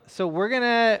So we're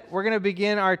gonna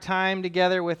begin our time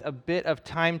together with a bit of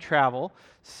time travel.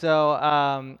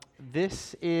 So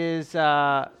this is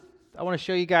I want to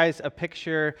show you guys a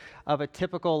picture of a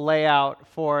typical layout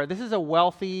for. This is a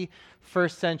wealthy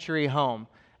first century home,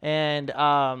 and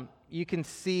you can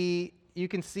see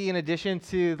in addition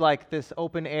to like this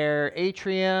open air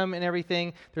atrium and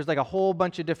everything, there's like a whole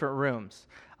bunch of different rooms.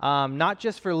 Not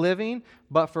just for living,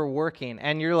 but for working.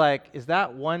 And you're like, is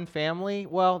that one family?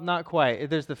 Well, not quite.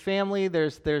 There's the family,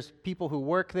 there's people who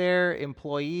work there,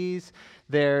 employees,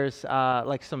 there's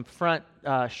like some front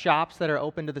shops that are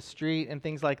open to the street and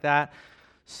things like that.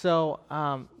 So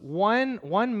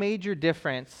one major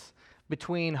difference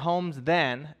between homes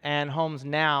then and homes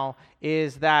now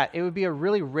is that it would be a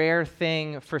really rare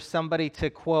thing for somebody to,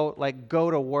 quote, like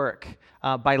go to work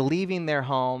by leaving their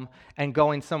home and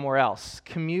going somewhere else.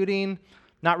 Commuting,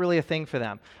 not really a thing for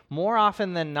them. More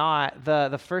often than not,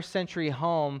 the first century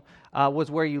home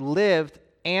was where you lived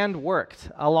and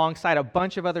worked alongside a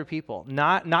bunch of other people,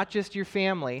 not just your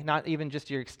family, not even just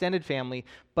your extended family,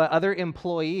 but other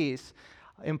employees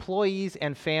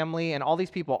and family and all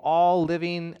these people all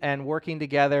living and working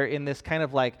together in this kind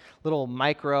of like little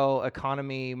micro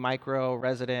economy, micro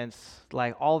residence,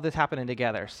 like all of this happening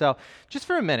together. So just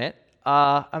for a minute,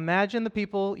 imagine the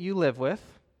people you live with.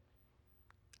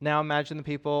 Now imagine the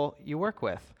people you work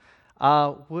with.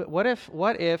 What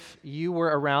if you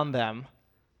were around them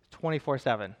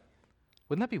 24/7?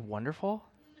 Wouldn't that be wonderful?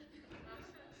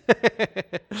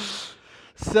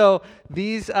 So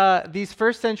these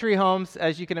first century homes,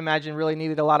 as you can imagine, really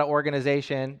needed a lot of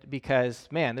organization because,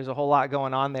 man, there's a whole lot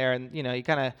going on there, and you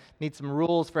kind of need some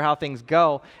rules for how things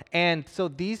go. And so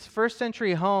these first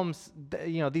century homes,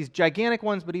 these gigantic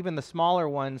ones, but even the smaller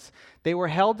ones, they were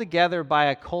held together by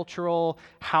a cultural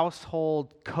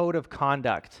household code of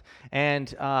conduct. And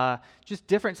just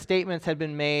different statements had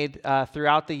been made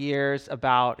throughout the years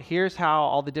about here's how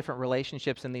all the different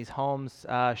relationships in these homes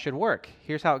should work.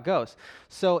 Here's how it goes.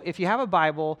 So if you have a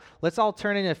Bible, let's all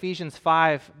turn in Ephesians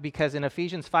 5, because in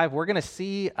Ephesians 5, we're going to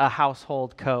see a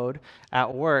household code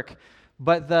at work.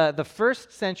 But the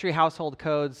first century household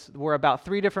codes were about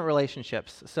 3 different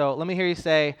relationships. So let me hear you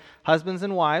say husbands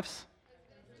and wives,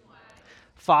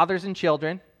 fathers and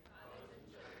children,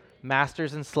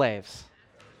 masters and slaves.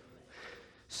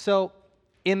 So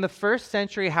in the first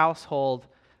century household,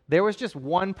 there was just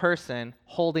one person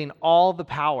holding all the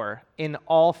power in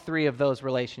all 3 of those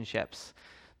relationships.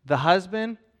 The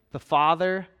husband, the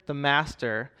father, the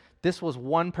master, this was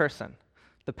one person,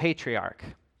 the patriarch.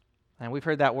 And we've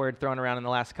heard that word thrown around in the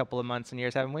last couple of months and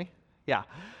years, haven't we? Yeah.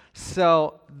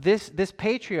 So this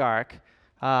patriarch,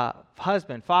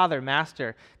 husband, father,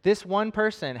 master, this one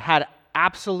person had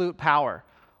absolute power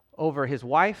over his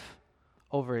wife,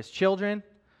 over his children,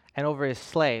 and over his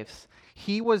slaves.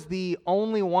 He was the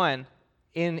only one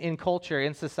in culture,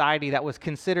 in society, that was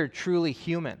considered truly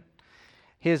human.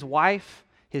 His wife,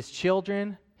 his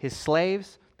children, his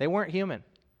slaves, they weren't human.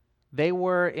 They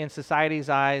were, in society's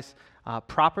eyes,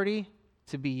 property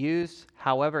to be used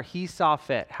however he saw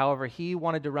fit, however he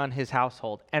wanted to run his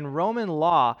household. And Roman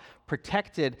law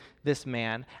protected this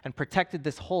man and protected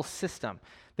this whole system.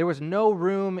 There was no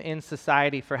room in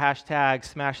society for hashtag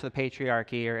smash the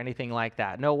patriarchy or anything like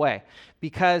that. No way.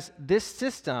 Because this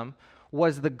system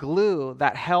was the glue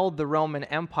that held the Roman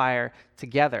Empire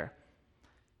together.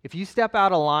 If you step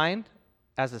out of line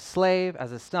as a slave,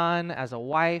 as a son, as a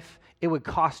wife, it would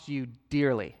cost you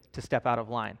dearly to step out of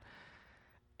line.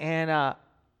 And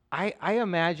I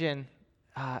imagine,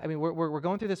 we're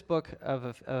going through this book of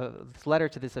this letter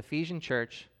to this Ephesian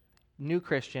church, new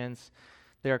Christians.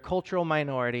 They're a cultural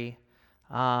minority.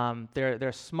 They're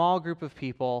a small group of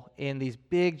people in these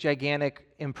big, gigantic,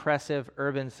 impressive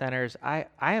urban centers. I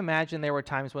imagine there were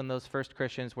times when those first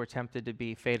Christians were tempted to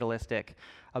be fatalistic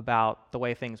about the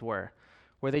way things were,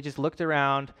 where they just looked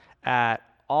around at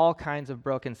all kinds of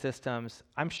broken systems.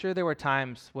 I'm sure there were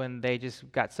times when they just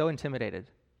got so intimidated,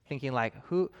 thinking like,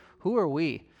 who are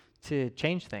we to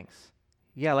change things?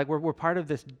 Yeah, like we're part of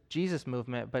this Jesus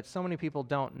movement, but so many people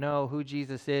don't know who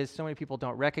Jesus is. So many people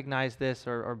don't recognize this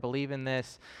or believe in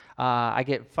this. I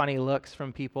get funny looks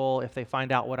from people if they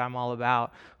find out what I'm all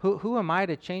about. Who am I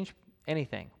to change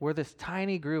anything? We're this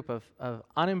tiny group of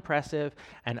unimpressive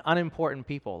and unimportant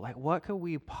people. Like, what could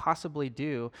we possibly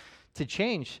do to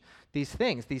change these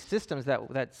things, these systems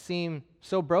that seem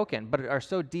so broken, but are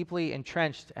so deeply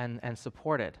entrenched and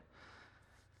supported?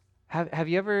 Have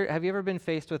you ever been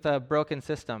faced with a broken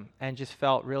system and just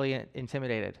felt really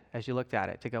intimidated as you looked at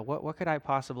it to go, what could I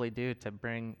possibly do to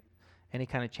bring any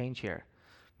kind of change here?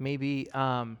 Maybe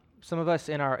some of us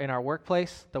in our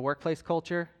workplace, the workplace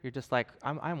culture, you're just like,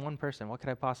 I'm one person. What could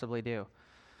I possibly do?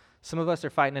 Some of us are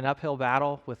fighting an uphill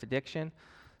battle with addiction.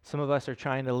 Some of us are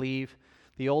trying to leave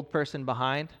the old person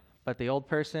behind, but the old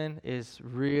person is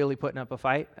really putting up a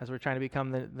fight as we're trying to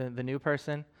become the new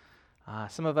person.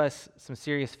 Some of us, some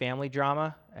serious family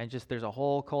drama, and just there's a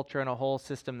whole culture and a whole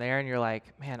system there, and you're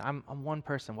like, man, I'm one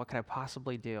person. What could I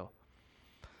possibly do?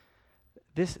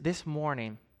 This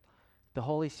morning, the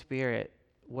Holy Spirit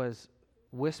was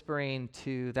whispering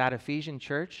to that Ephesian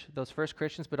church, those first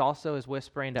Christians, but also is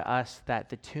whispering to us that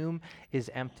the tomb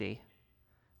is empty,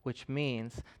 which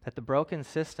means that the broken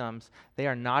systems, they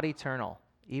are not eternal,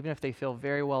 even if they feel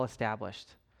very well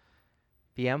established.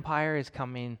 The empire is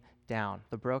coming down.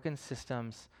 The broken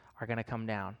systems are going to come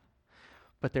down.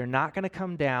 But they're not going to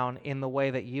come down in the way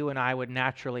that you and I would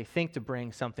naturally think to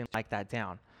bring something like that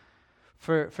down.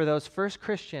 For those first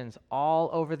Christians all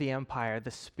over the empire,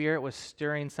 the Spirit was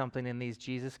stirring something in these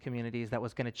Jesus communities that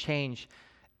was going to change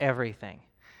everything.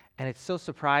 And it's so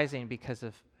surprising because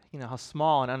of how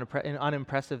small and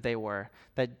unimpressive they were,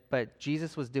 but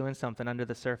Jesus was doing something under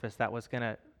the surface that was going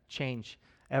to change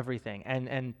everything.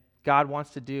 And God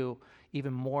wants to do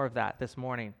even more of that this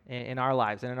morning in our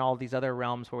lives and in all these other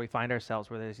realms where we find ourselves,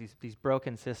 where there's these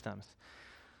broken systems.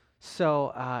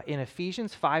 So in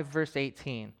Ephesians 5, verse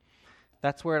 18,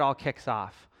 that's where it all kicks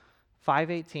off.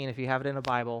 5:18, if you have it in a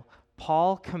Bible,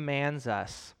 Paul commands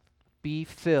us, be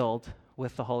filled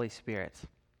with the Holy Spirit.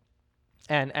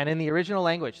 And in the original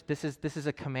language, this is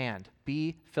a command.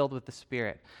 Be filled with the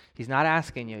Spirit. He's not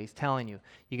asking you, he's telling you,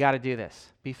 you got to do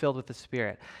this. Be filled with the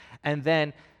Spirit. And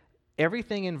then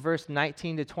everything in verse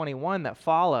 19 to 21 that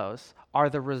follows are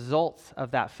the results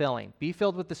of that filling. Be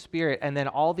filled with the Spirit, and then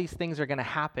all these things are going to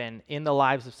happen in the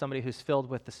lives of somebody who's filled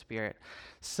with the Spirit.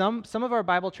 Some of our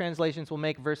Bible translations will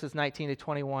make verses 19 to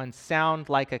 21 sound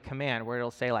like a command, where it'll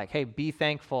say like, hey, be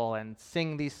thankful and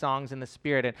sing these songs in the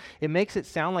Spirit. And it makes it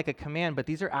sound like a command, but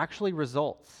these are actually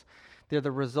results. They're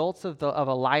the results of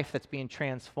a life that's being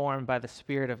transformed by the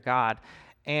Spirit of God.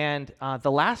 And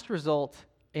the last result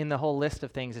in the whole list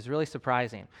of things is really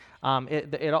surprising.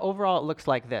 Overall, it looks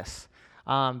like this.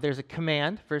 There's a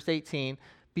command, verse 18,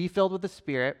 be filled with the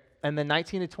Spirit. And then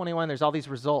 19 to 21, there's all these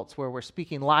results where we're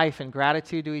speaking life and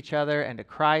gratitude to each other and to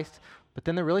Christ. But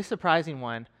then the really surprising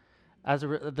one,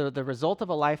 the result of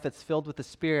a life that's filled with the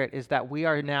Spirit, is that we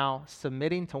are now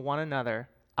submitting to one another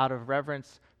out of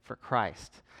reverence for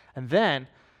Christ. And then,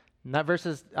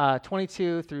 verses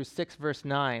 22 through 6, verse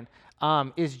 9,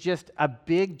 is just a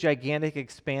big, gigantic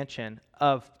expansion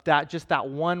of that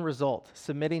one result,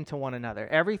 submitting to one another.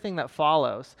 Everything that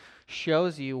follows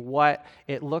shows you what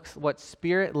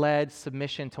Spirit-led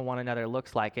submission to one another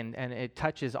looks like, and it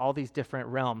touches all these different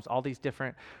realms, all these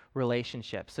different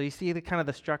relationships. So you see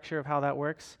the structure of how that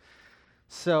works?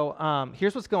 So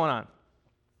here's what's going on.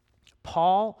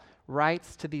 Paul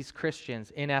writes to these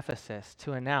Christians in Ephesus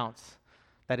to announce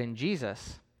that in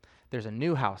Jesus, there's a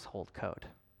new household code.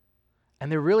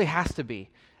 And there really has to be.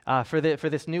 For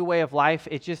this new way of life,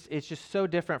 it's just so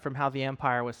different from how the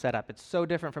empire was set up. It's so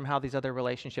different from how these other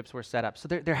relationships were set up. So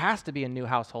there has to be a new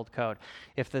household code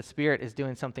if the Spirit is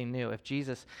doing something new, if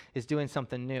Jesus is doing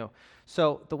something new.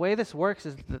 So the way this works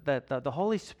is that the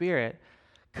Holy Spirit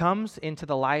comes into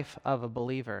the life of a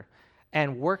believer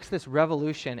and works this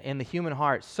revolution in the human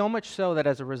heart, so much so that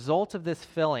as a result of this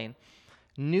filling,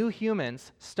 new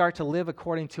humans start to live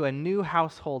according to a new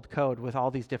household code with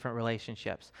all these different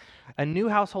relationships. A new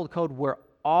household code where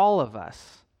all of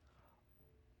us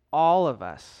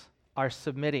are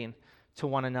submitting to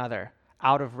one another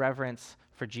out of reverence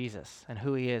for Jesus and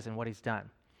who he is and what he's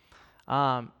done.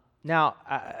 Now,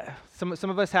 some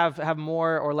of us have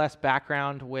more or less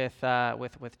background with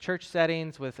church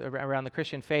settings, around the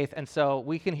Christian faith, and so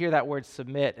we can hear that word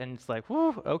submit, and it's like,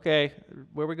 whew, okay,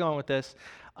 where are we going with this?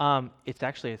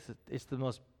 It's the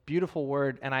most beautiful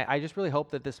word, and I just really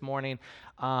hope that this morning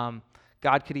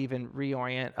God could even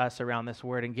reorient us around this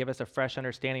word and give us a fresh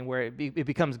understanding where it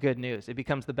becomes good news. It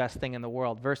becomes the best thing in the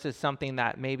world versus something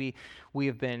that maybe we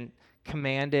have been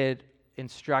commanded,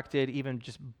 instructed, even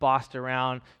just bossed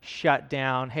around, shut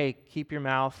down. Hey, keep your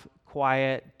mouth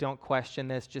quiet. Don't question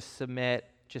this. Just submit.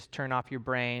 Just turn off your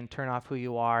brain, turn off who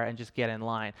you are, and just get in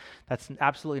line. That's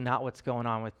absolutely not what's going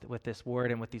on with this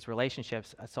word and with these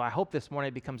relationships. So I hope this morning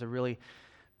it becomes a really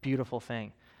beautiful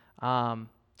thing.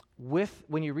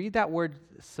 When you read that word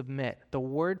submit, the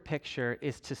word picture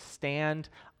is to stand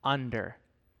under.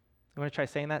 You want to try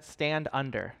saying that? Stand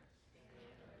under.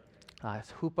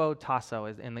 It's hupotasso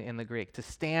is in the Greek, to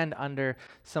stand under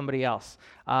somebody else.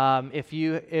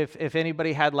 If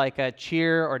anybody had like a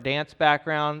cheer or dance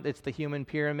background, it's the human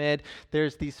pyramid.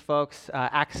 There's these folks,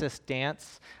 Axis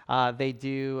Dance. They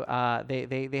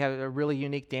have a really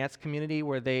unique dance community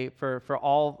where they for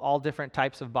all different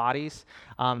types of bodies,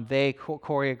 they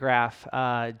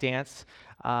choreograph dance.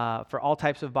 For all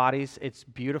types of bodies. It's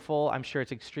beautiful. I'm sure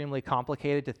it's extremely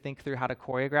complicated to think through how to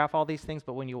choreograph all these things,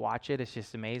 but when you watch it, it's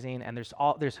just amazing. And there's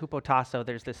hupotasso,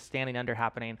 there's this standing under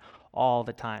happening all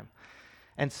the time.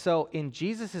 And so in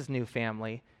Jesus' new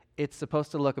family, it's supposed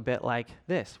to look a bit like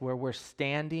this, where we're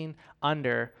standing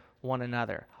under one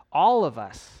another. All of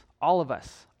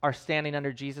us are standing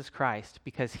under Jesus Christ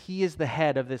because he is the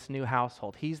head of this new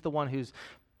household. He's the one who's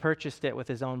purchased it with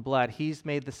his own blood. He's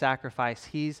made the sacrifice.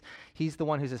 He's the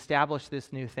one who's established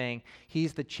this new thing.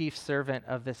 He's the chief servant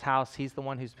of this house. He's the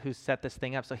one who's set this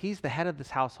thing up. So he's the head of this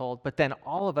household, but then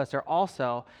all of us are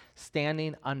also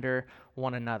standing under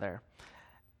one another.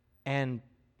 And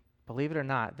believe it or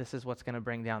not, this is what's going to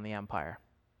bring down the empire.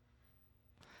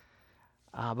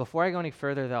 Before I go any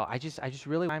further, though, I just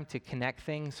really want to connect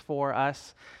things for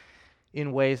us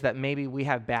in ways that maybe we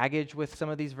have baggage with some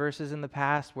of these verses in the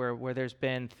past where there's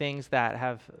been things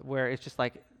where it's just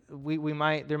like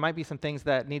there might be some things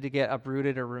that need to get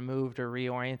uprooted or removed or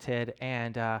reoriented,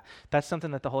 and that's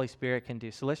something that the Holy Spirit can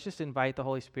do. So let's just invite the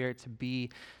Holy Spirit to be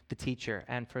the teacher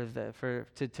and to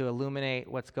illuminate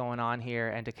what's going on here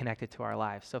and to connect it to our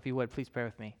lives. So if you would, please pray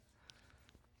with me.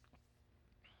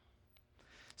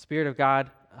 Spirit of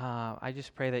God, I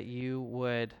just pray that you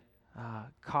would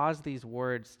cause these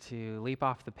words to leap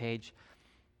off the page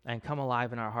and come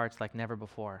alive in our hearts like never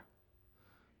before.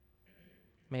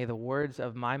 May the words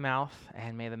of my mouth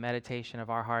and may the meditation of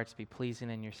our hearts be pleasing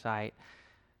in your sight.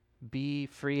 Be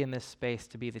free in this space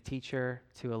to be the teacher,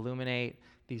 to illuminate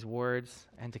these words,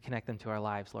 and to connect them to our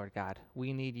lives, Lord God.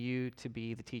 We need you to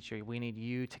be the teacher. We need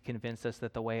you to convince us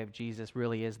that the way of Jesus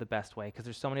really is the best way, because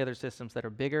there's so many other systems that are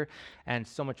bigger and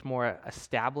so much more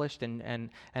established and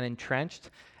entrenched,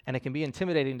 and it can be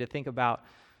intimidating to think about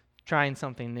trying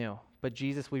something new. But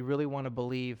Jesus, we really want to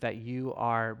believe that you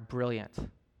are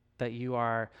brilliant, that you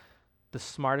are the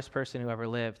smartest person who ever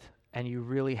lived, and you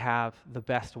really have the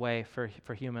best way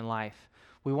for human life.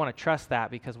 We want to trust that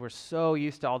because we're so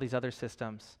used to all these other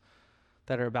systems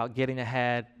that are about getting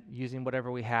ahead, using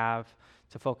whatever we have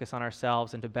to focus on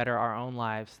ourselves and to better our own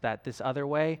lives, that this other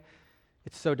way,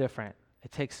 it's so different.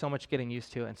 It takes so much getting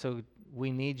used to. And so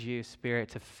we need you, Spirit,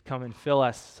 to come and fill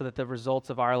us so that the results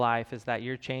of our life is that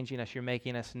you're changing us, you're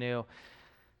making us new,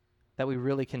 that we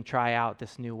really can try out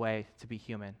this new way to be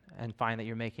human and find that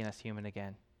you're making us human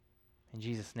again. In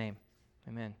Jesus' name,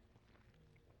 amen.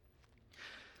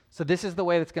 So this is the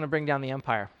way that's going to bring down the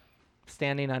empire,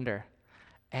 standing under.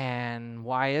 And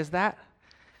why is that?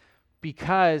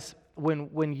 Because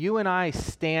when you and I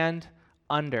stand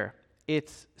under,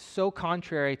 it's so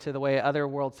contrary to the way other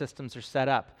world systems are set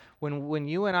up. When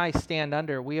you and I stand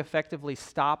under, we effectively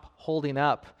stop holding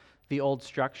up the old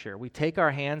structure. We take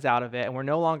our hands out of it, and we're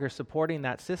no longer supporting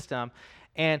that system.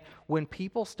 And when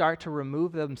people start to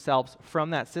remove themselves from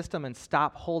that system and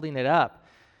stop holding it up,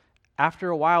 after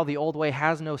a while, the old way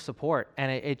has no support,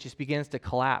 and it just begins to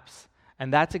collapse.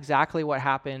 And that's exactly what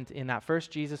happened in that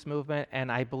first Jesus movement,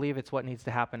 and I believe it's what needs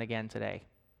to happen again today.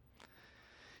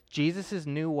 Jesus'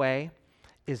 new way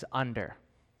is under,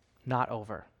 not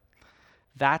over.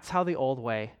 That's how the old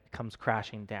way comes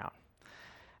crashing down.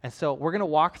 And so we're going to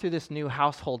walk through this new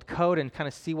household code and kind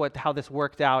of see how this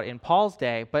worked out in Paul's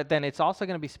day, but then it's also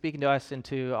going to be speaking to us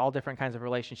into all different kinds of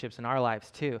relationships in our lives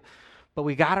too. But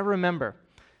we got to remember,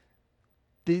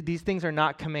 these things are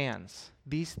not commands.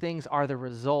 These things are the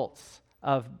results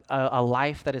of a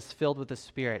life that is filled with the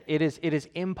Spirit. It is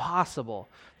impossible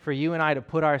for you and I to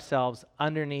put ourselves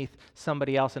underneath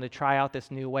somebody else and to try out this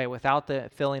new way without the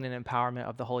filling and empowerment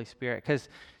of the Holy Spirit. Because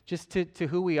just to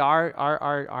who we are,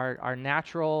 our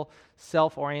natural,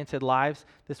 self-oriented lives,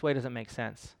 this way doesn't make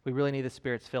sense. We really need the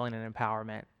Spirit's filling and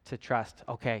empowerment to trust,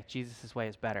 okay, Jesus' way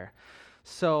is better.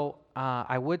 So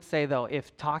I would say, though,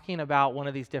 if talking about one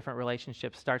of these different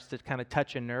relationships starts to kind of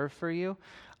touch a nerve for you,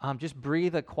 just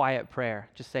breathe a quiet prayer.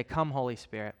 Just say, come, Holy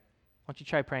Spirit. Why don't you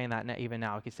try praying that even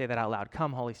now? You can say that out loud.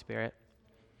 Come, Holy Spirit.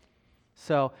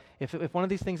 So if one of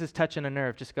these things is touching a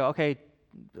nerve, just go, okay,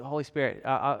 Holy Spirit,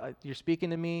 you're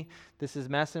speaking to me. This is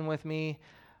messing with me.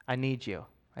 I need you.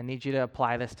 I need you to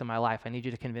apply this to my life. I need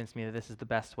you to convince me that this is the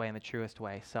best way and the truest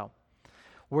way. So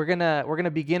we're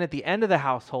gonna begin at the end of the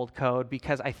household code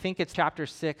because I think it's chapter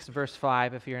 6, verse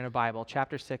 5, if you're in a Bible.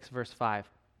 Chapter 6, verse 5.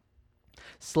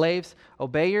 Slaves,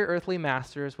 obey your earthly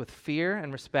masters with fear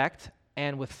and respect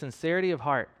and with sincerity of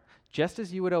heart, just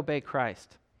as you would obey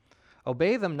Christ.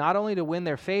 Obey them not only to win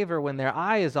their favor when their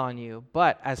eye is on you,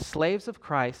 but as slaves of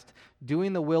Christ,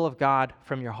 doing the will of God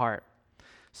from your heart.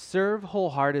 Serve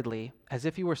wholeheartedly as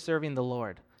if you were serving the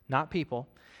Lord, not people,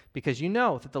 because you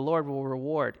know that the Lord will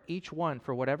reward each one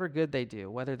for whatever good they do,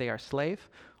 whether they are slave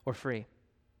or free.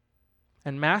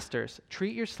 And masters,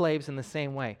 treat your slaves in the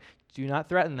same way. Do not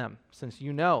threaten them, since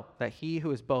you know that he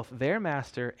who is both their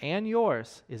master and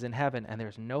yours is in heaven, and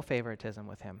there's no favoritism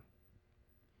with him.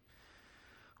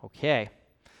 Okay.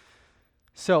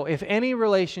 So if any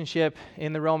relationship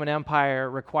in the Roman Empire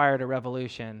required a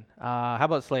revolution, how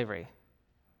about slavery?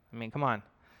 I mean, come on.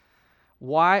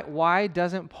 Why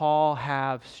doesn't Paul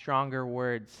have stronger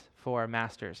words for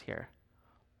masters here?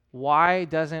 Why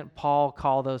doesn't Paul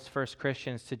call those first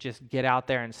Christians to just get out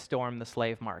there and storm the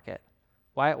slave market?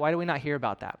 Why do we not hear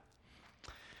about that?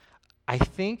 I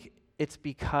think it's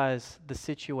because the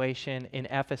situation in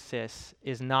Ephesus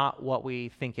is not what we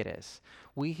think it is.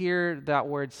 We hear that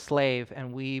word slave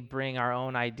and we bring our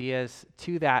own ideas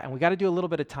to that, and we got to do a little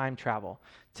bit of time travel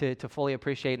to fully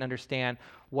appreciate and understand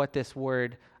what this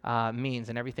word means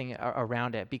and everything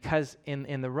around it. Because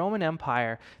in the Roman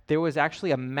Empire, there was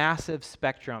actually a massive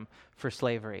spectrum for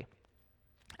slavery.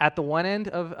 At the one end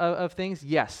of things,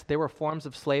 yes, there were forms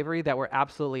of slavery that were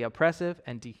absolutely oppressive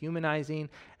and dehumanizing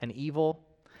and evil.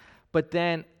 But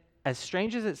then, as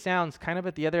strange as it sounds, kind of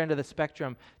at the other end of the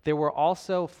spectrum, there were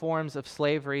also forms of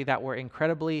slavery that were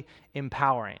incredibly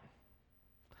empowering.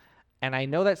 And I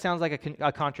know that sounds like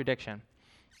a contradiction,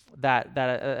 that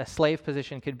a slave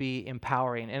position could be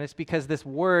empowering. And it's because this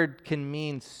word can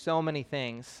mean so many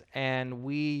things, and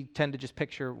we tend to just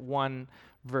picture one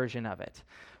version of it.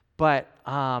 But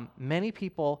many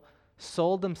people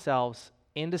sold themselves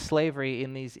into slavery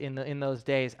in those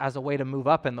days as a way to move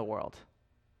up in the world.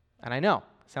 And I know,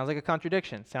 sounds like a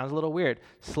contradiction, sounds a little weird.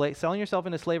 Selling yourself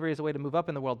into slavery is a way to move up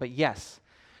in the world, but yes,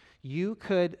 you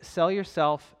could sell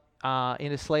yourself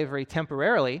into slavery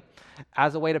temporarily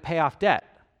as a way to pay off debt.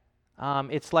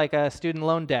 It's like a student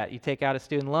loan debt. You take out a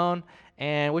student loan,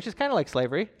 and which is kind of like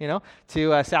slavery,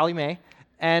 to Sallie Mae.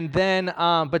 And then,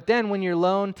 but then when your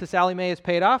loan to Sallie Mae is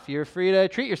paid off, you're free to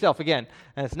treat yourself again,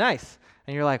 and it's nice.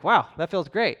 And you're like, wow, that feels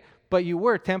great. But you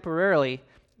were temporarily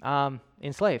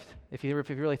enslaved, if you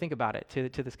really think about it,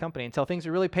 to this company. Until things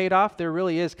are really paid off, there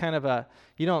really is kind of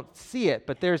you don't see it,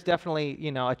 but there's definitely,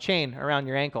 a chain around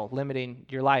your ankle limiting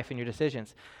your life and your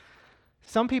decisions.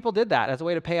 Some people did that as a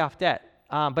way to pay off debt,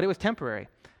 but it was temporary.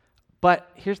 But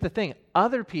here's the thing,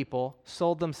 other people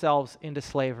sold themselves into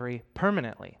slavery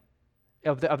permanently.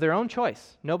 Of their own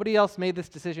choice. Nobody else made this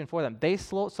decision for them. They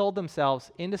sold themselves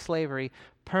into slavery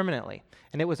permanently,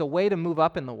 and it was a way to move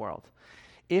up in the world.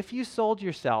 If you sold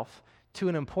yourself to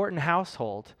an important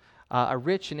household, a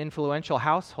rich and influential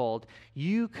household,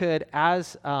 you could,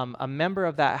 as a member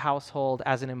of that household,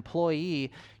 as an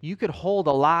employee, you could hold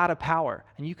a lot of power,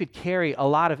 and you could carry a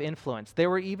lot of influence. There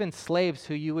were even slaves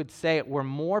who you would say were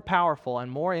more powerful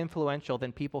and more influential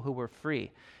than people who were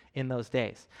free in those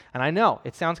days. And I know,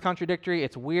 it sounds contradictory,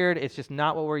 it's weird, it's just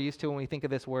not what we're used to when we think of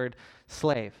this word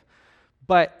slave.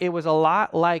 But it was a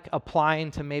lot like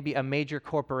applying to maybe a major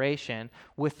corporation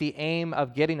with the aim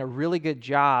of getting a really good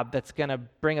job that's going to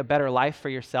bring a better life for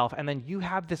yourself, and then you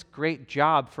have this great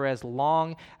job for as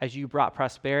long as you brought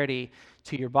prosperity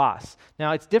to your boss.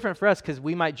 Now, it's different for us because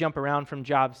we might jump around from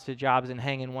jobs to jobs and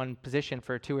hang in one position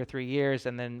for 2 or 3 years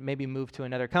and then maybe move to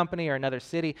another company or another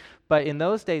city. But in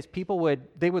those days, people would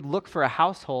look for a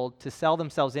household to sell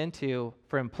themselves into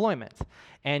for employment.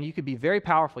 And you could be very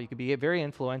powerful. You could be very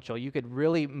influential. You could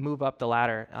really move up the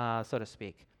ladder, so to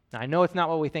speak. Now, I know it's not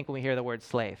what we think when we hear the word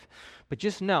slave, but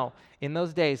just know, in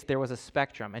those days, there was a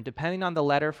spectrum. And depending on the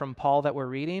letter from Paul that we're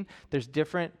reading, there's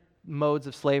different modes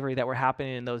of slavery that were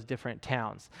happening in those different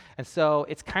towns. And so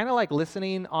it's kind of like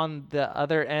listening on the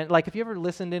other end. Like if you ever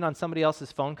listened in on somebody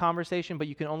else's phone conversation, but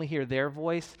you can only hear their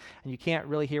voice and you can't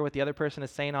really hear what the other person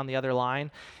is saying on the other line.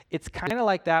 It's kind of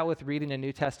like that with reading a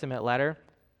New Testament letter.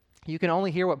 You can only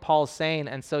hear what Paul's saying,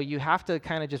 and so you have to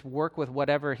kind of just work with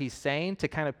whatever he's saying to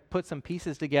kind of put some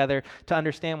pieces together to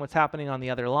understand what's happening on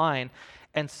the other line.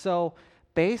 And so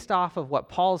based off of what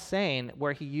Paul's saying,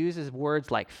 where he uses words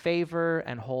like favor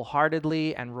and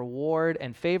wholeheartedly and reward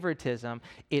and favoritism,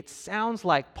 it sounds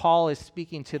like Paul is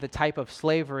speaking to the type of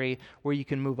slavery where you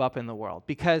can move up in the world.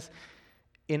 Because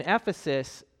in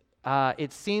Ephesus,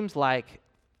 it seems like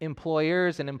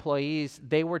employers and employees,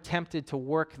 they were tempted to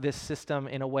work this system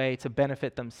in a way to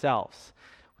benefit themselves.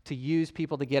 to use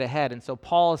people to get ahead. And so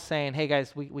Paul is saying, hey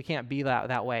guys, we can't be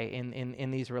that way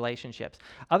in these relationships.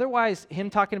 Otherwise, him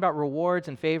talking about rewards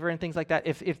and favor and things like that,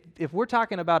 if we're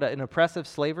talking about an oppressive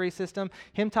slavery system,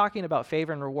 him talking about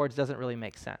favor and rewards doesn't really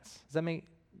make sense. Does that make,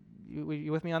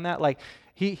 you with me on that? Like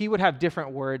he would have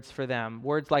different words for them,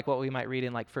 words like what we might read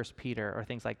in like 1 Peter or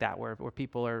things like that, where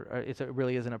people it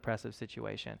really is an oppressive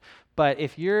situation. But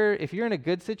if you're in a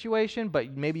good situation,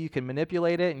 but maybe you can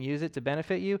manipulate it and use it to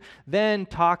benefit you, then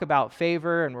talk about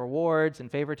favor and rewards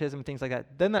and favoritism and things like that.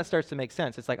 Then that starts to make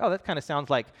sense. It's like, oh, that kind of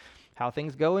sounds like how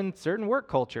things go in certain work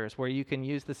cultures where you can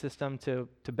use the system to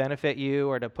benefit you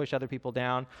or to push other people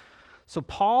down. So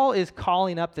Paul is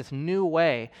calling up this new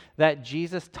way that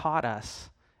Jesus taught us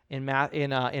in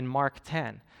Mark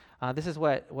 10. This is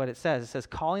what it says. It says,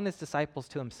 calling his disciples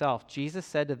to himself, Jesus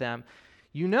said to them,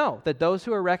 you know that those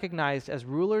who are recognized as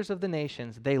rulers of the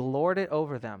nations, they lord it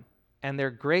over them, and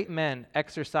their great men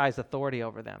exercise authority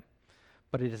over them.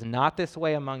 But it is not this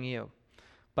way among you.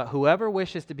 But whoever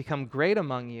wishes to become great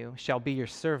among you shall be your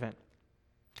servant,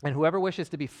 and whoever wishes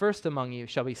to be first among you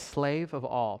shall be slave of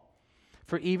all.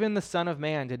 For even the Son of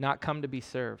Man did not come to be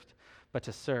served, but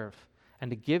to serve, and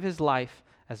to give his life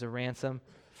as a ransom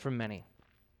for many.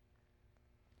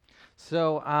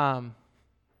 So,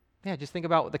 just think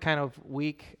about the kind of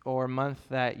week or month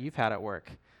that you've had at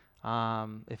work.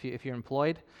 If you're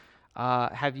employed,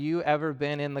 have you ever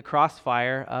been in the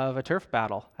crossfire of a turf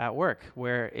battle at work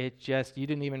where you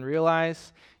didn't even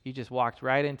realize, you just walked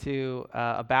right into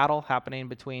a battle happening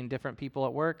between different people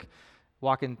at work,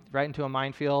 walking right into a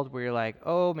minefield where you're like,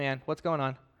 oh man, what's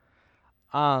going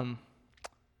on?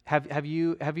 Have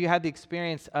you had the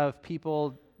experience of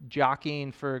people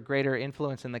jockeying for greater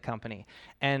influence in the company,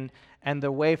 and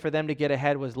the way for them to get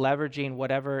ahead was leveraging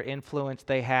whatever influence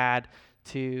they had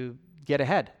to get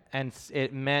ahead, and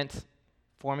it meant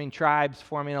forming tribes,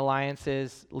 forming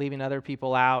alliances, leaving other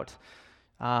people out,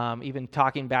 even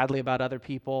talking badly about other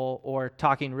people, or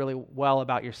talking really well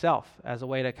about yourself as a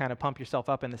way to kind of pump yourself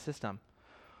up in the system?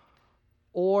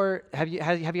 Or have you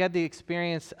had the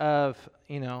experience of,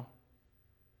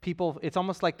 people, it's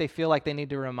almost like they feel like they need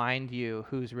to remind you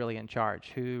who's really in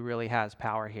charge, who really has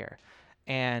power here,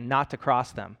 and not to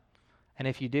cross them. And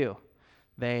if you do,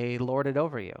 they lord it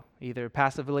over you, either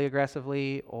passively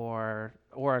aggressively or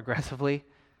aggressively.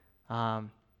 Have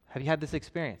you had this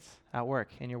experience at work,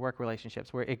 in your work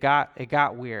relationships, where it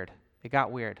got weird? It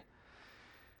got weird.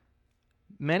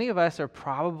 Many of us are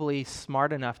probably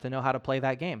smart enough to know how to play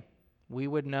that game. We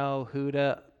would know who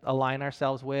to align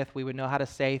ourselves with. We would know how to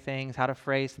say things, how to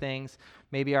phrase things.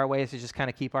 Maybe our way is to just kind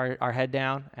of keep our head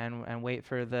down and wait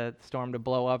for the storm to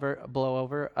blow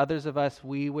over. Others of us,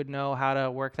 we would know how to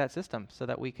work that system so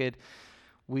that we could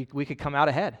come out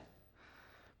ahead.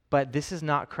 But this is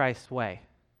not Christ's way.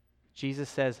 Jesus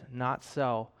says, not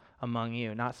so among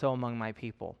you, not so among my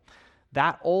people.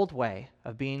 That old way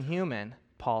of being human,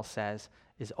 Paul says,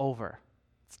 is over.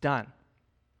 It's done.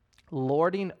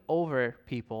 Lording over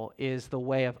people is the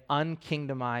way of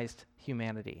unkingdomized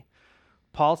humanity.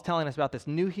 Paul's telling us about this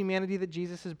new humanity that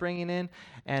Jesus is bringing in,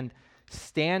 and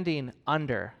standing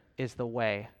under is the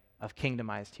way of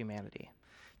kingdomized humanity.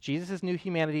 Jesus' new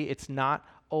humanity, it's not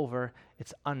over,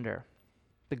 it's under.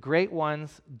 The great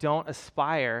ones don't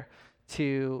aspire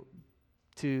to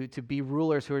be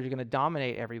rulers who are going to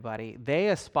dominate everybody. They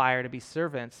aspire to be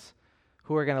servants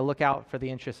who are going to look out for the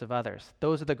interests of others.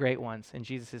 Those are the great ones in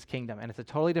Jesus' kingdom. And it's a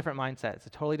totally different mindset. It's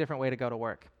a totally different way to go to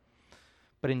work.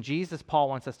 But in Jesus, Paul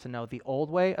wants us to know the old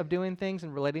way of doing things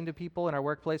and relating to people in our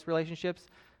workplace relationships,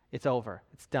 it's over.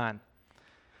 It's done.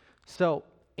 So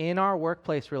in our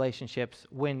workplace relationships,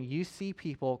 when you see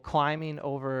people climbing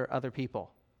over other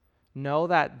people, know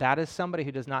that that is somebody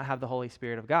who does not have the Holy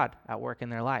Spirit of God at work in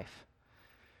their life.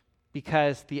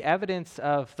 Because the evidence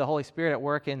of the Holy Spirit at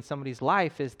work in somebody's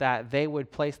life is that they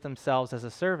would place themselves as a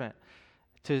servant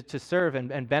to serve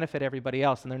and benefit everybody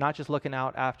else. And they're not just looking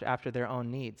out after their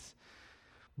own needs.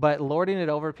 But lording it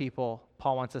over people,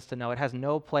 Paul wants us to know, it has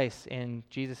no place in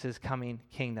Jesus' coming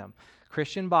kingdom.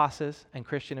 Christian bosses and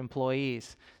Christian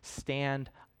employees stand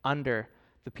under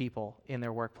the people in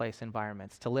their workplace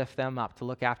environments to lift them up, to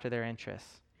look after their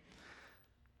interests.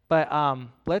 But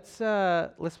let's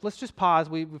just pause.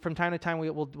 From time to time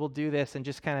we'll do this and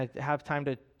just kind of have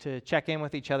time to check in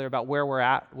with each other about where we're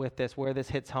at with this, where this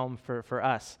hits home for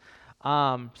us.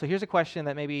 So here's a question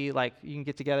that maybe like you can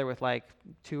get together with like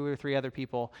 2 or 3 other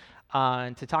people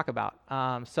and to talk about.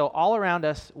 So all around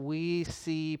us we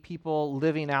see people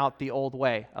living out the old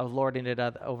way of lording it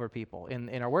over people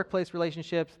in our workplace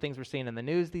relationships, things we're seeing in the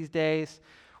news these days.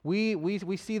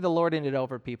 We see the lording it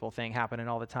over people thing happening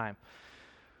all the time.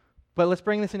 But let's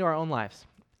bring this into our own lives.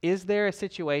 Is there a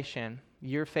situation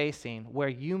you're facing where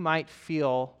you might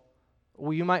feel,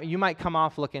 you might come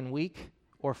off looking weak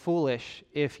or foolish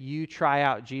if you try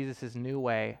out Jesus' new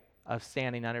way of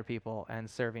standing under people and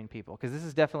serving people? Because this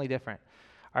is definitely different.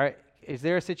 All right, is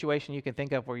there a situation you can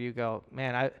think of where you go,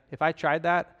 man, if I tried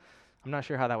that, I'm not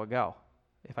sure how that would go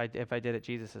if I did it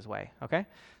Jesus' way, okay?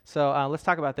 So let's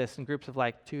talk about this in groups of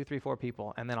like 2, 3, 4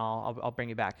 people, and then I'll bring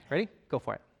you back. Ready? Go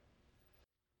for it.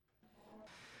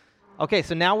 Okay,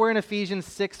 so now we're in Ephesians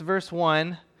 6, verse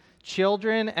 1,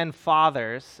 children and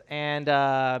fathers. And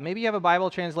maybe you have a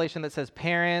Bible translation that says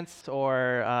parents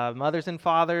or mothers and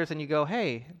fathers, and you go,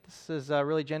 hey, this is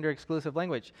really gender-exclusive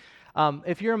language.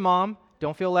 If you're a mom,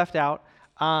 don't feel left out.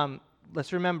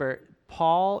 Let's remember,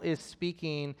 Paul is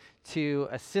speaking to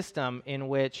a system in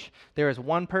which there is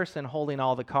one person holding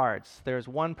all the cards. There is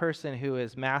one person who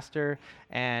is master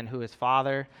and who is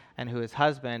father and who is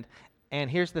husband. And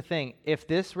here's the thing, if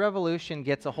this revolution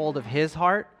gets a hold of his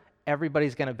heart,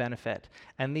 everybody's going to benefit.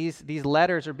 And these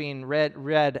letters are being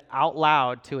read out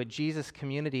loud to a Jesus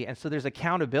community. And so there's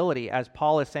accountability, as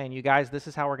Paul is saying, you guys, this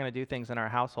is how we're going to do things in our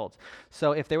households.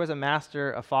 So if there was a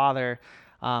master, a father,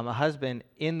 a husband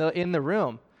in the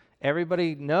room,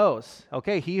 everybody knows,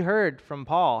 okay, he heard from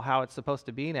Paul how it's supposed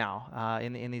to be now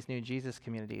in these new Jesus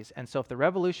communities. And so if the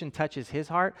revolution touches his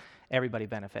heart, everybody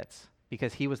benefits,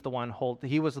 because he was the one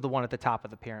at the top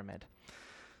of the pyramid.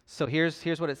 So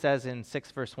here's what it says in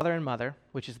 6 verse 1. Father and mother,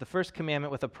 which is the first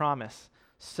commandment with a promise,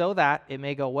 so that it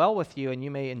may go well with you and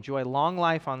you may enjoy long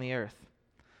life on the earth.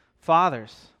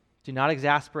 Fathers, do not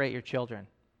exasperate your children.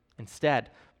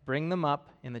 Instead, bring them up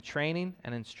in the training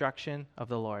and instruction of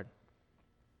the Lord.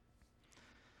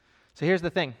 So here's the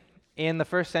thing. In the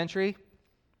first century,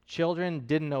 children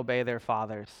didn't obey their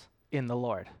fathers in the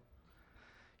Lord.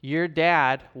 Your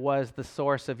dad was the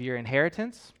source of your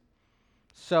inheritance.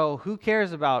 So who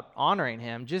cares about honoring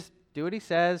him? Just do what he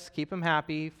says, keep him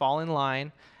happy, fall in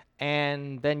line,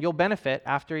 and then you'll benefit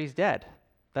after he's dead.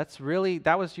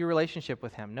 That was your relationship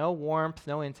with him. No warmth,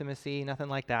 no intimacy, nothing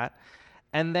like that.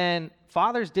 And then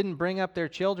fathers didn't bring up their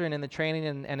children in the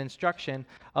training and instruction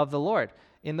of the Lord.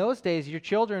 In those days, your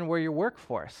children were your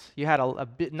workforce. You had a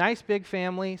nice big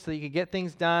family so you could get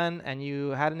things done, and you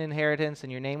had an inheritance,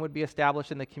 and your name would be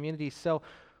established in the community. So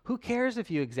who cares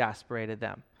if you exasperated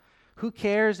them? Who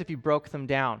cares if you broke them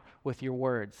down with your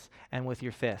words and with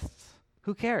your fists?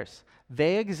 Who cares?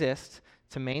 They exist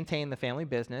to maintain the family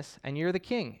business, and you're the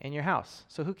king in your house.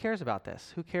 So who cares about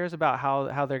this? Who cares about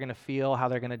how they're going to feel, how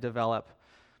they're going to develop?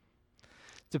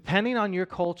 Depending on your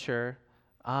culture,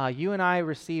 you and I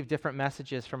receive different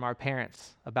messages from our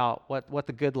parents about what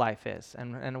the good life is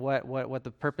and what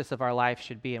the purpose of our life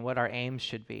should be and what our aims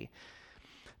should be.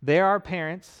 There are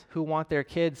parents who want their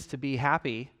kids to be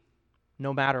happy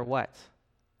no matter what.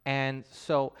 And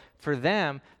so for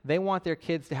them, they want their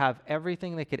kids to have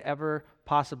everything they could ever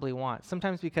possibly want,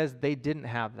 sometimes because they didn't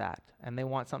have that and they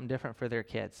want something different for their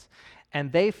kids.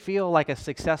 And they feel like a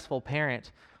successful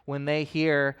parent when they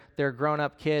hear their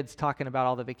grown-up kids talking about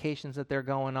all the vacations that they're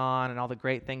going on and all the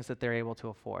great things that they're able to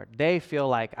afford. They feel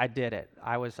like, I did it.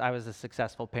 I was a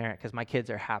successful parent because my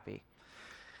kids are happy.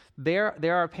 There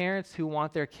are parents who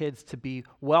want their kids to be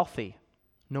wealthy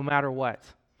no matter what.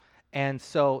 And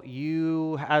so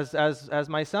you, as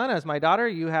my son, as my daughter,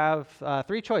 you have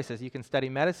 3 choices. You can study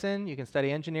medicine, you can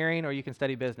study engineering, or you can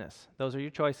study business. Those are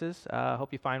your choices.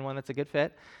 Hope you find one that's a good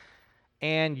fit.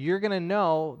 And you're going to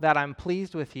know that I'm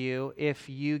pleased with you if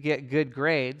you get good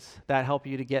grades that help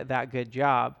you to get that good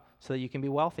job so that you can be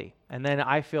wealthy. And then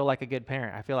I feel like a good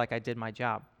parent. I feel like I did my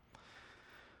job.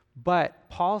 But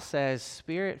Paul says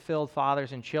spirit-filled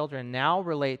fathers and children now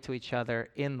relate to each other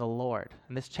in the Lord.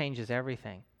 And this changes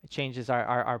everything. It changes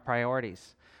our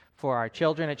priorities. For our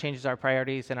children, it changes our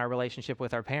priorities and our relationship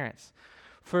with our parents.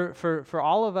 For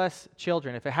all of us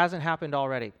children, if it hasn't happened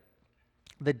already,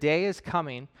 the day is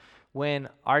coming when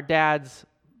our dad's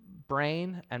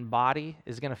brain and body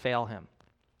is going to fail him.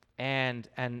 And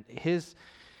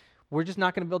we're just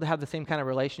not going to be able to have the same kind of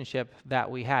relationship that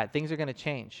we had. Things are going to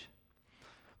change.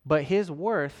 But his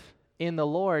worth in the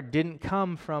Lord didn't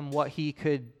come from what he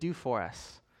could do for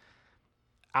us.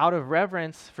 Out of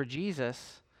reverence for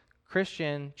Jesus,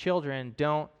 Christian children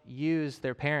don't use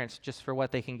their parents just for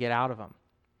what they can get out of them.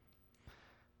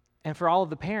 And for all of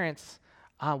the parents,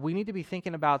 we need to be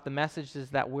thinking about the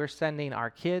messages that we're sending our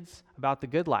kids about the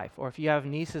good life. Or if you have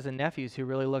nieces and nephews who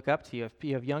really look up to you, if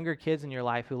you have younger kids in your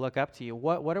life who look up to you,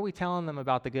 what are we telling them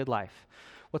about the good life?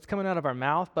 What's coming out of our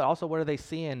mouth, but also what are they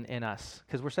seeing in us?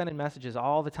 Because we're sending messages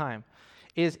all the time.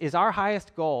 Is our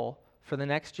highest goal for the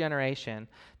next generation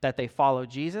that they follow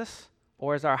Jesus,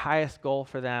 or is our highest goal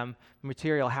for them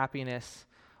material happiness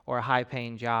or a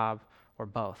high-paying job or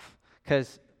both.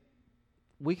 Because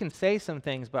we can say some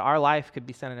things, but our life could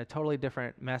be sending a totally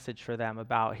different message for them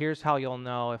about, here's how you'll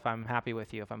know if I'm happy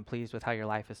with you, if I'm pleased with how your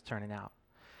life is turning out.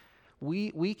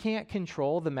 We can't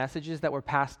control the messages that were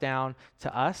passed down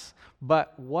to us,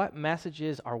 but what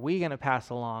messages are we going to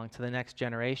pass along to the next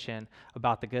generation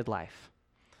about the good life?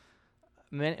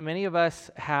 Many of us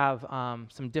have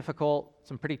some difficult,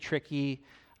 some pretty tricky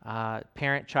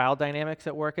parent-child dynamics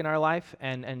at work in our life,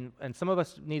 and some of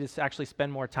us need to actually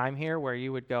spend more time here where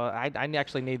you would go, I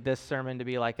actually need this sermon to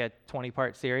be like a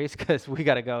 20-part series because we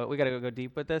got to go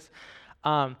deep with this.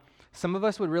 Some of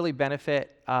us would really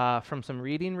benefit from some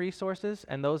reading resources,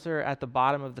 and those are at the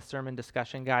bottom of the sermon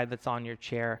discussion guide that's on your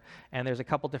chair, and there's a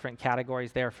couple different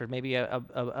categories there for maybe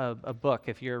a book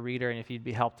if you're a reader and if you'd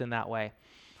be helped in that way.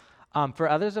 For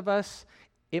others of us,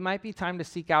 it might be time to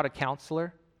seek out a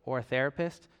counselor or a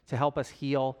therapist to help us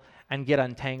heal and get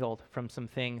untangled from some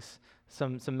things,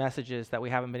 some messages that we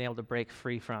haven't been able to break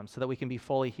free from so that we can be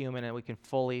fully human and we can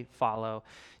fully follow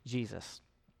Jesus.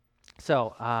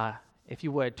 So, if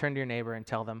you would, turn to your neighbor and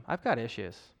tell them, I've got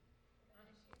issues.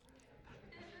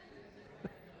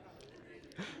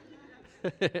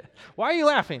 Why are you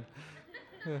laughing?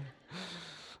 All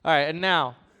right, and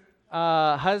now,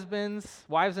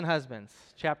 wives and husbands,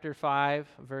 chapter 5,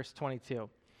 verse 22.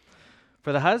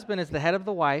 For the husband is the head of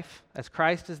the wife, as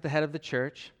Christ is the head of the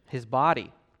church, his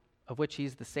body, of which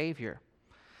he's the Savior.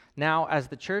 Now, as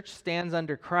the church stands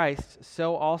under Christ,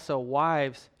 so also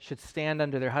wives should stand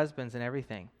under their husbands in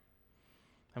everything.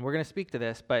 And we're going to speak to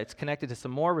this, but it's connected to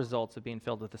some more results of being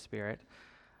filled with the Spirit.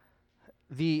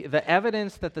 The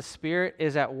evidence that the Spirit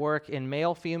is at work in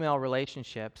male-female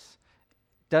relationships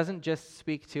doesn't just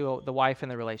speak to the wife in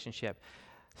the relationship.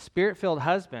 Spirit-filled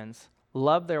husbands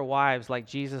love their wives like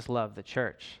Jesus loved the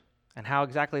church. And how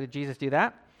exactly did Jesus do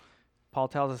that? Paul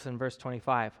tells us in verse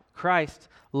 25, Christ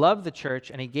loved the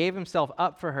church, and he gave himself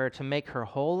up for her to make her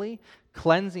holy,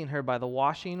 cleansing her by the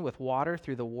washing with water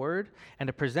through the word, and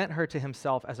to present her to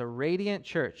himself as a radiant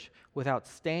church without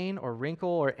stain or wrinkle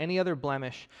or any other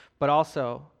blemish, but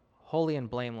also holy and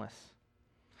blameless.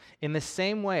 In the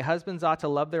same way, husbands ought to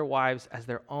love their wives as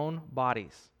their own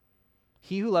bodies.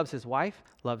 He who loves his wife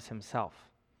loves himself.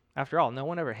 After all, no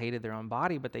one ever hated their own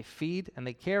body, but they feed and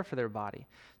they care for their body,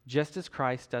 just as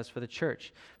Christ does for the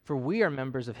church. For we are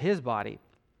members of his body.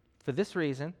 For this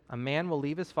reason, a man will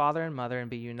leave his father and mother and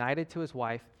be united to his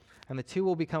wife, and the two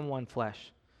will become one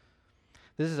flesh.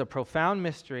 This is a profound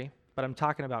mystery, but I'm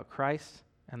talking about Christ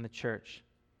and the church.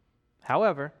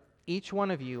 However, each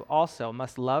one of you also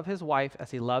must love his wife as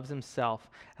he loves himself,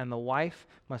 and the wife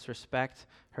must respect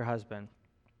her husband.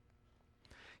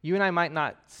 You and I might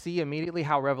not see immediately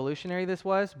how revolutionary this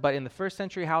was, but in the first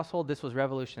century household, this was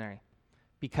revolutionary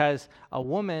because a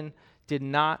woman did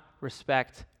not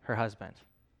respect her husband.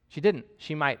 She didn't.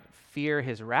 She might fear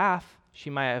his wrath.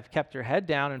 She might have kept her head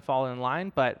down and fallen in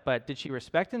line, but did she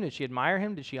respect him? Did she admire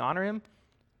him? Did she honor him?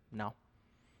 No.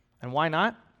 And why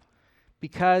not?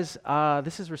 Because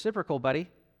this is reciprocal,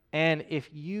 buddy. And if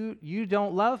you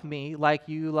don't love me like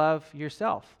you love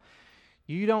yourself,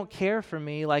 you don't care for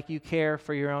me like you care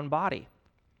for your own body.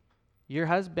 Your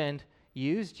husband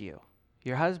used you.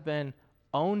 Your husband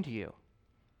owned you.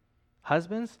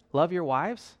 Husbands, love your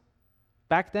wives.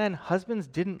 Back then, husbands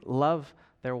didn't love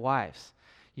their wives.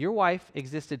 Your wife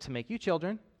existed to make you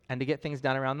children and to get things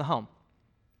done around the home.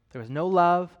 There was no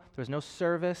love. There was no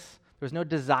service. There was no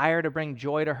desire to bring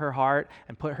joy to her heart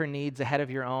and put her needs ahead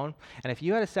of your own. And if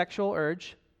you had a sexual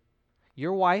urge,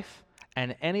 your wife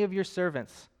and any of your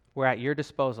servants were at your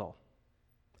disposal,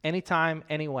 anytime,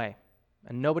 anyway,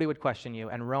 and nobody would question you,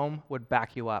 and Rome would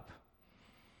back you up.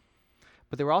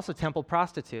 But there were also temple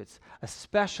prostitutes,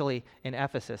 especially in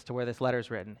Ephesus, to where this letter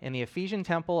is written. In the Ephesian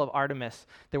temple of Artemis,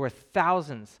 there were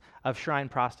thousands of shrine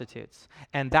prostitutes,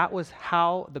 and that was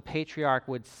how the patriarch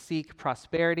would seek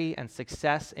prosperity and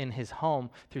success in his home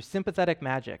through sympathetic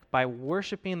magic. By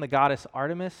worshiping the goddess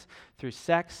Artemis through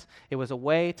sex, it was a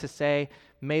way to say,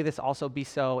 may this also be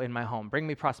so in my home. Bring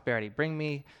me prosperity, bring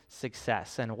me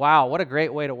success. And wow, what a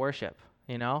great way to worship.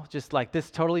 You know, just like this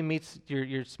totally meets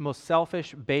your most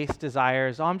selfish, base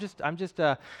desires. Oh, I'm just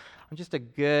a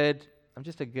good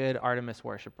Artemis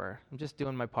worshiper. I'm just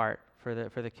doing my part for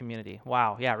the community.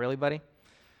 Wow, yeah, really, buddy?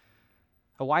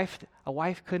 A wife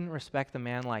couldn't respect a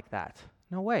man like that.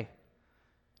 No way.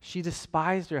 She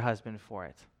despised her husband for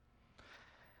it.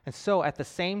 And so at the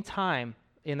same time,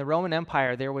 in the Roman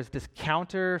Empire, there was this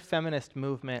counter-feminist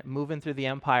movement moving through the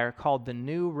empire called the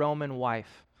New Roman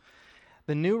Wife.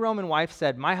 The new Roman wife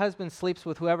said, my husband sleeps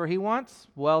with whoever he wants,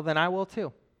 well, then I will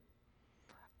too.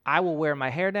 I will wear my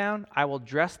hair down, I will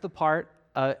dress the part,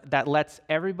 that lets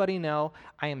everybody know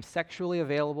I am sexually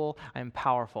available, I am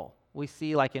powerful. We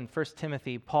see, like in 1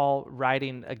 Timothy, Paul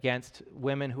writing against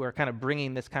women who are kind of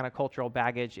bringing this kind of cultural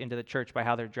baggage into the church by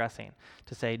how they're dressing,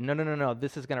 to say, no,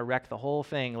 this is going to wreck the whole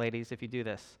thing, ladies, if you do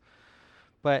this.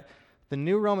 But the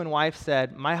new Roman wife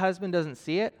said, my husband doesn't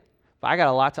see it, but I got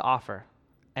a lot to offer.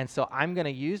 And so I'm going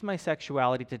to use my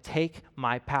sexuality to take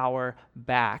my power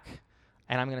back,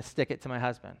 and I'm going to stick it to my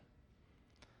husband.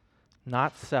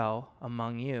 Not so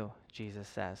among you, Jesus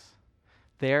says.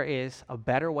 There is a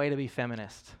better way to be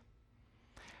feminist.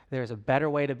 There is a better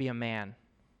way to be a man.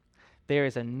 There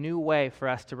is a new way for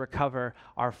us to recover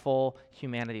our full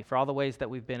humanity. For all the ways that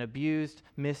we've been abused,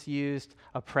 misused,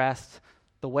 oppressed,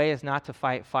 the way is not to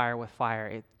fight fire with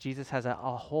fire. Jesus has a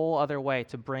whole other way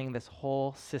to bring this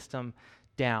whole system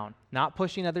down. Not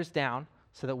pushing others down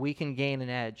so that we can gain an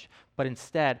edge, but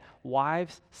instead,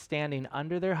 wives standing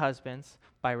under their husbands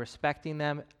by respecting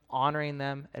them, honoring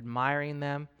them, admiring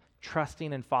them,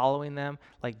 trusting and following them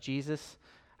like Jesus,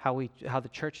 how the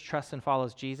church trusts and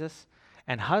follows Jesus,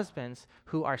 and husbands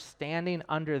who are standing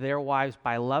under their wives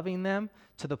by loving them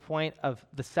to the point of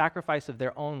the sacrifice of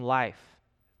their own life.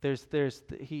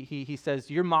 He says,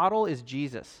 your model is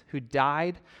Jesus, who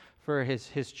died for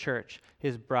his church,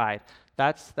 his bride.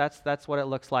 That's what it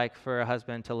looks like for a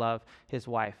husband to love his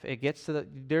wife. It gets to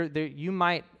you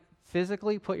might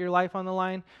physically put your life on the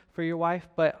line for your wife,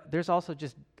 but there's also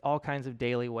just all kinds of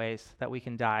daily ways that we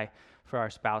can die for our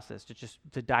spouses,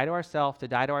 to die to ourselves, to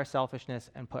die to our selfishness,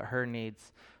 and put her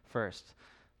needs first.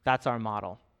 That's our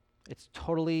model. It's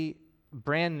totally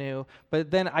brand new.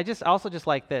 But then I also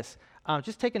like this.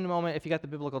 Just take a moment, if you got the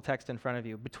biblical text in front of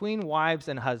you, between wives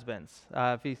and husbands,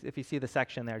 if you see the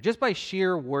section there, just by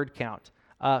sheer word count,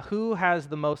 who has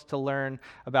the most to learn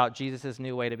about Jesus'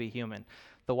 new way to be human?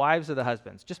 The wives or the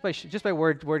husbands? Just by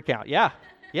word count. Yeah.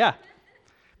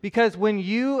 Because when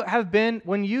you've been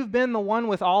the one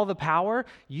with all the power,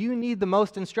 you need the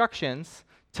most instructions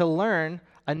to learn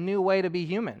a new way to be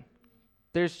human.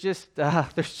 There's just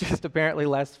apparently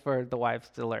less for the wives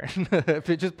to learn,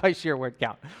 just by sheer word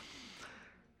count.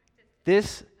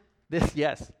 This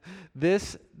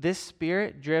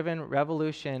spirit-driven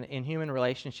revolution in human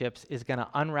relationships is going to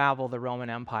unravel the Roman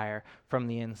Empire from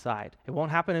the inside. It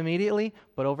won't happen immediately,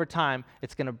 but over time,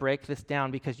 it's going to break this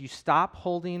down because you stop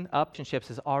holding up relationships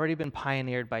has already been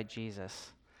pioneered by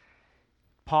Jesus.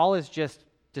 Paul is just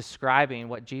describing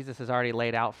what Jesus has already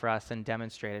laid out for us and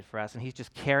demonstrated for us, and he's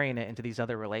just carrying it into these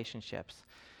other relationships.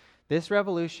 This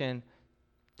revolution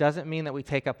doesn't mean that we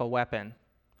take up a weapon.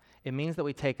 It means that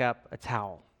we take up a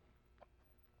towel.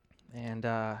 And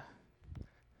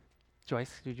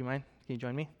Joyce, would you mind? Can you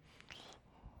join me?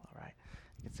 All right.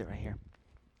 You can sit right here.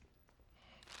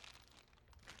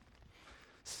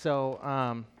 So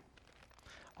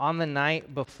on the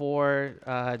night before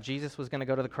Jesus was going to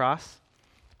go to the cross,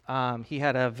 he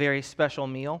had a very special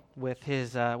meal with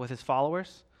his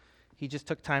followers. He just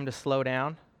took time to slow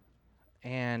down.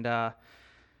 And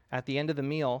at the end of the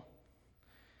meal,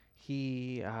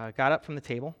 he got up from the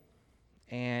table,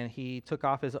 and he took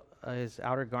off his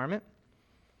outer garment,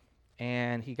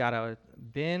 and he got a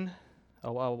bin,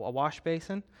 a wash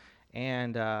basin,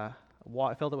 and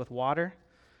filled it with water,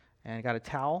 and got a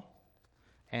towel,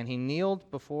 and he kneeled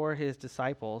before his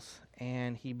disciples,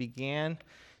 and he began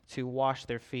to wash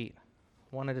their feet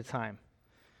one at a time.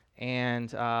 And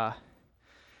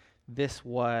this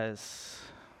was,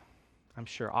 I'm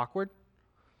sure, awkward.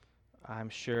 I'm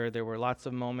sure there were lots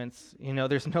of moments,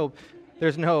 there's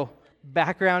no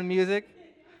background music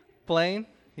playing.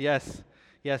 Yes,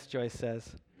 Joyce says.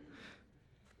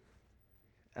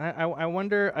 I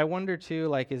wonder too,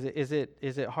 like, is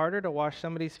it harder to wash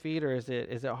somebody's feet, or is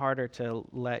it harder to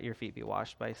let your feet be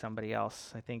washed by somebody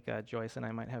else? I think Joyce and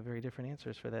I might have very different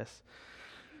answers for this.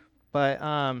 But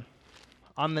on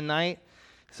the night,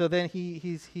 so then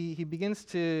he begins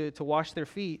to wash their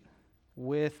feet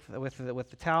with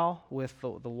the towel, with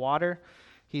the water.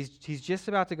 He's just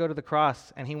about to go to the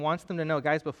cross, and he wants them to know,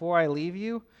 guys, before I leave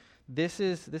you, this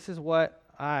is what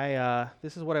I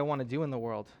want to do in the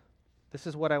world. This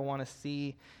is what I want to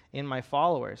see in my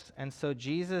followers. And so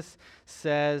Jesus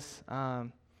says,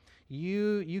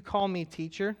 you call me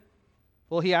teacher.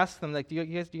 Well, he asks them, like, do you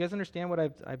guys understand what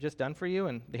I've just done for you?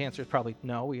 And the answer is probably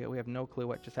no. We have no clue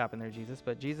what just happened there, Jesus.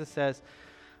 But Jesus says,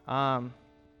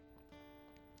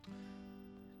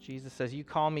 you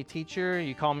call me teacher,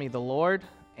 you call me the Lord,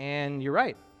 and you're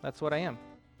right. That's what I am.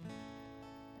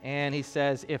 And he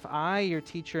says, if I, your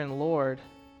teacher and Lord,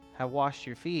 have washed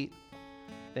your feet,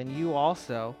 then you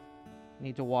also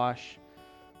need to wash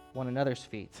one another's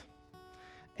feet.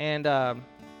 And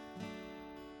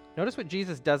notice what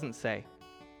Jesus doesn't say.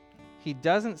 he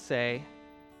doesn't say,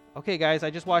 okay, guys, I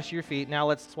just washed your feet. Now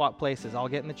let's swap places. I'll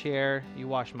get in the chair. You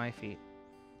wash my feet.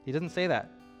 He doesn't say that.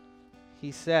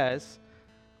 He says,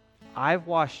 I've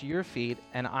washed your feet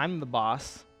and I'm the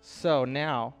boss. So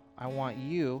now I want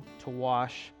you to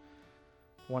wash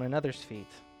one another's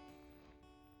feet.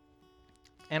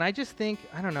 And I just think,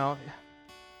 I don't know,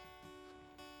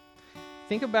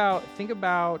 think about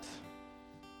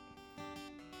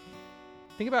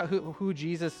who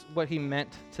Jesus, what he meant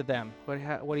to them,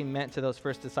 what he meant to those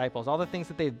first disciples, all the things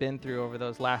that they've been through over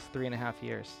those last 3.5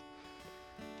 years.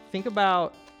 Think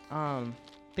about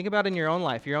in your own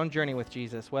life, your own journey with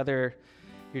Jesus, whether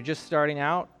you're just starting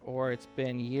out or it's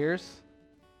been years.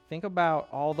 Think about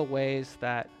all the ways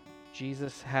that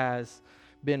Jesus has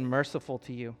been merciful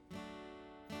to you.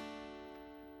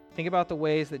 Think about the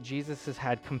ways that Jesus has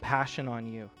had compassion on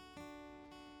you.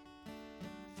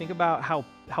 Think about how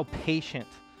patient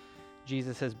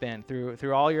Jesus has been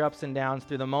through all your ups and downs,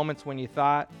 through the moments when you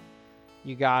thought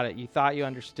you got it, you thought you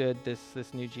understood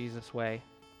this new Jesus way,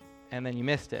 and then you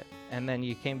missed it. And then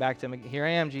you came back to him, here I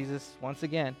am, Jesus, once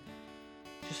again.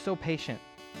 Just so patient.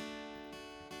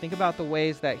 Think about the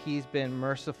ways that he's been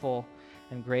merciful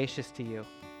and gracious to you.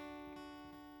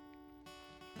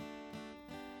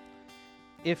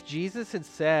 If Jesus had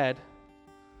said,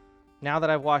 now that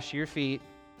I've washed your feet,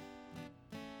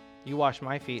 you wash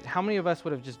my feet, how many of us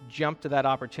would have just jumped to that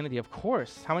opportunity? Of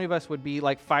course. How many of us would be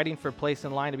like fighting for a place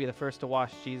in line to be the first to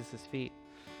wash Jesus' feet?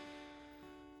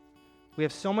 We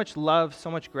have so much love,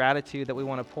 so much gratitude that we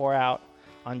want to pour out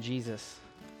on Jesus.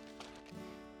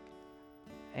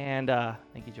 And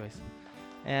thank you, Joyce.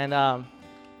 And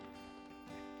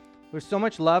there's so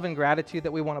much love and gratitude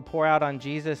that we want to pour out on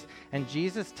Jesus, and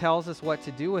Jesus tells us what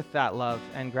to do with that love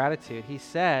and gratitude. He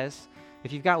says,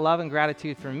 if you've got love and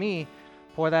gratitude for me,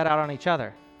 pour that out on each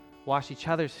other. Wash each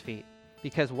other's feet.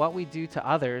 Because what we do to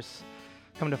others,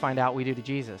 come to find out, we do to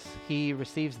Jesus. He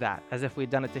receives that as if we'd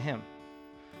done it to him.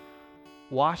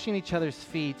 Washing each other's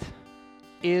feet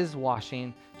is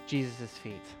washing Jesus'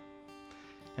 feet.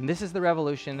 And this is the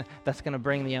revolution that's going to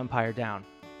bring the empire down.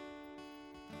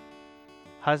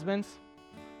 Husbands,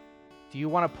 do you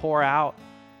want to pour out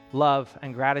love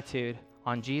and gratitude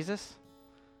on Jesus?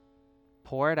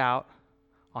 Pour it out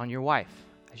on your wife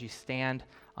as you stand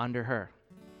under her.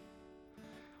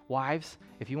 Wives,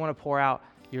 if you want to pour out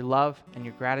your love and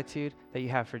your gratitude that you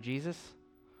have for Jesus,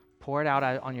 pour it out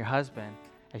on your husband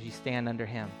as you stand under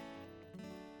him.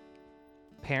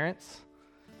 Parents,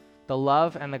 the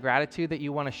love and the gratitude that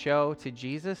you want to show to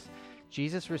Jesus,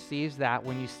 Jesus receives that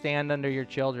when you stand under your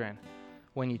children.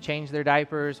 When you change their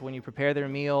diapers, when you prepare their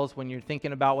meals, when you're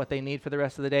thinking about what they need for the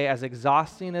rest of the day, as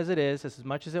exhausting as it is, as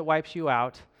much as it wipes you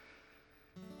out,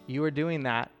 you are doing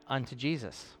that unto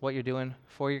Jesus, what you're doing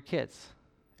for your kids.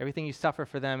 Everything you suffer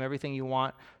for them, everything you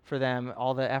want for them,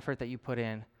 all the effort that you put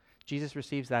in, Jesus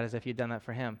receives that as if you'd done that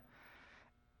for him.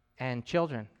 And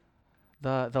children,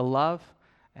 the love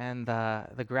and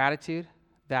the gratitude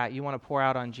that you want to pour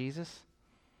out on Jesus,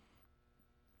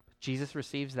 Jesus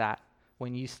receives that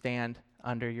when you stand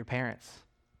under your parents,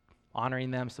 honoring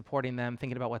them, supporting them,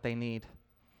 thinking about what they need.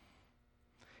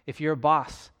 If you're a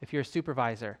boss, if you're a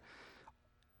supervisor,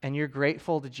 and you're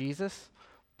grateful to Jesus,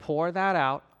 pour that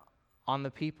out on the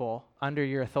people under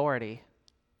your authority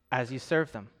as you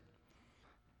serve them.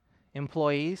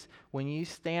 Employees, when you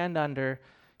stand under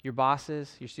your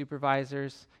bosses, your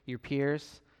supervisors, your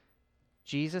peers,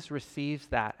 Jesus receives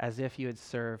that as if you had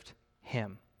served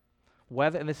him.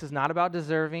 And this is not about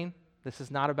deserving. This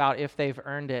is not about if they've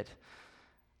earned it.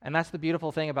 And that's the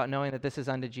beautiful thing about knowing that this is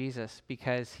unto Jesus,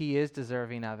 because he is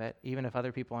deserving of it, even if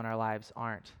other people in our lives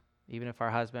aren't. Even if our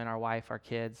husband, our wife, our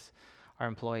kids, our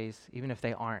employees, even if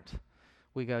they aren't.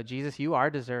 We go, Jesus, you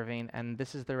are deserving, and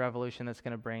this is the revolution that's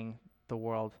going to bring the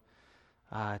world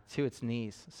to its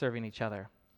knees, serving each other.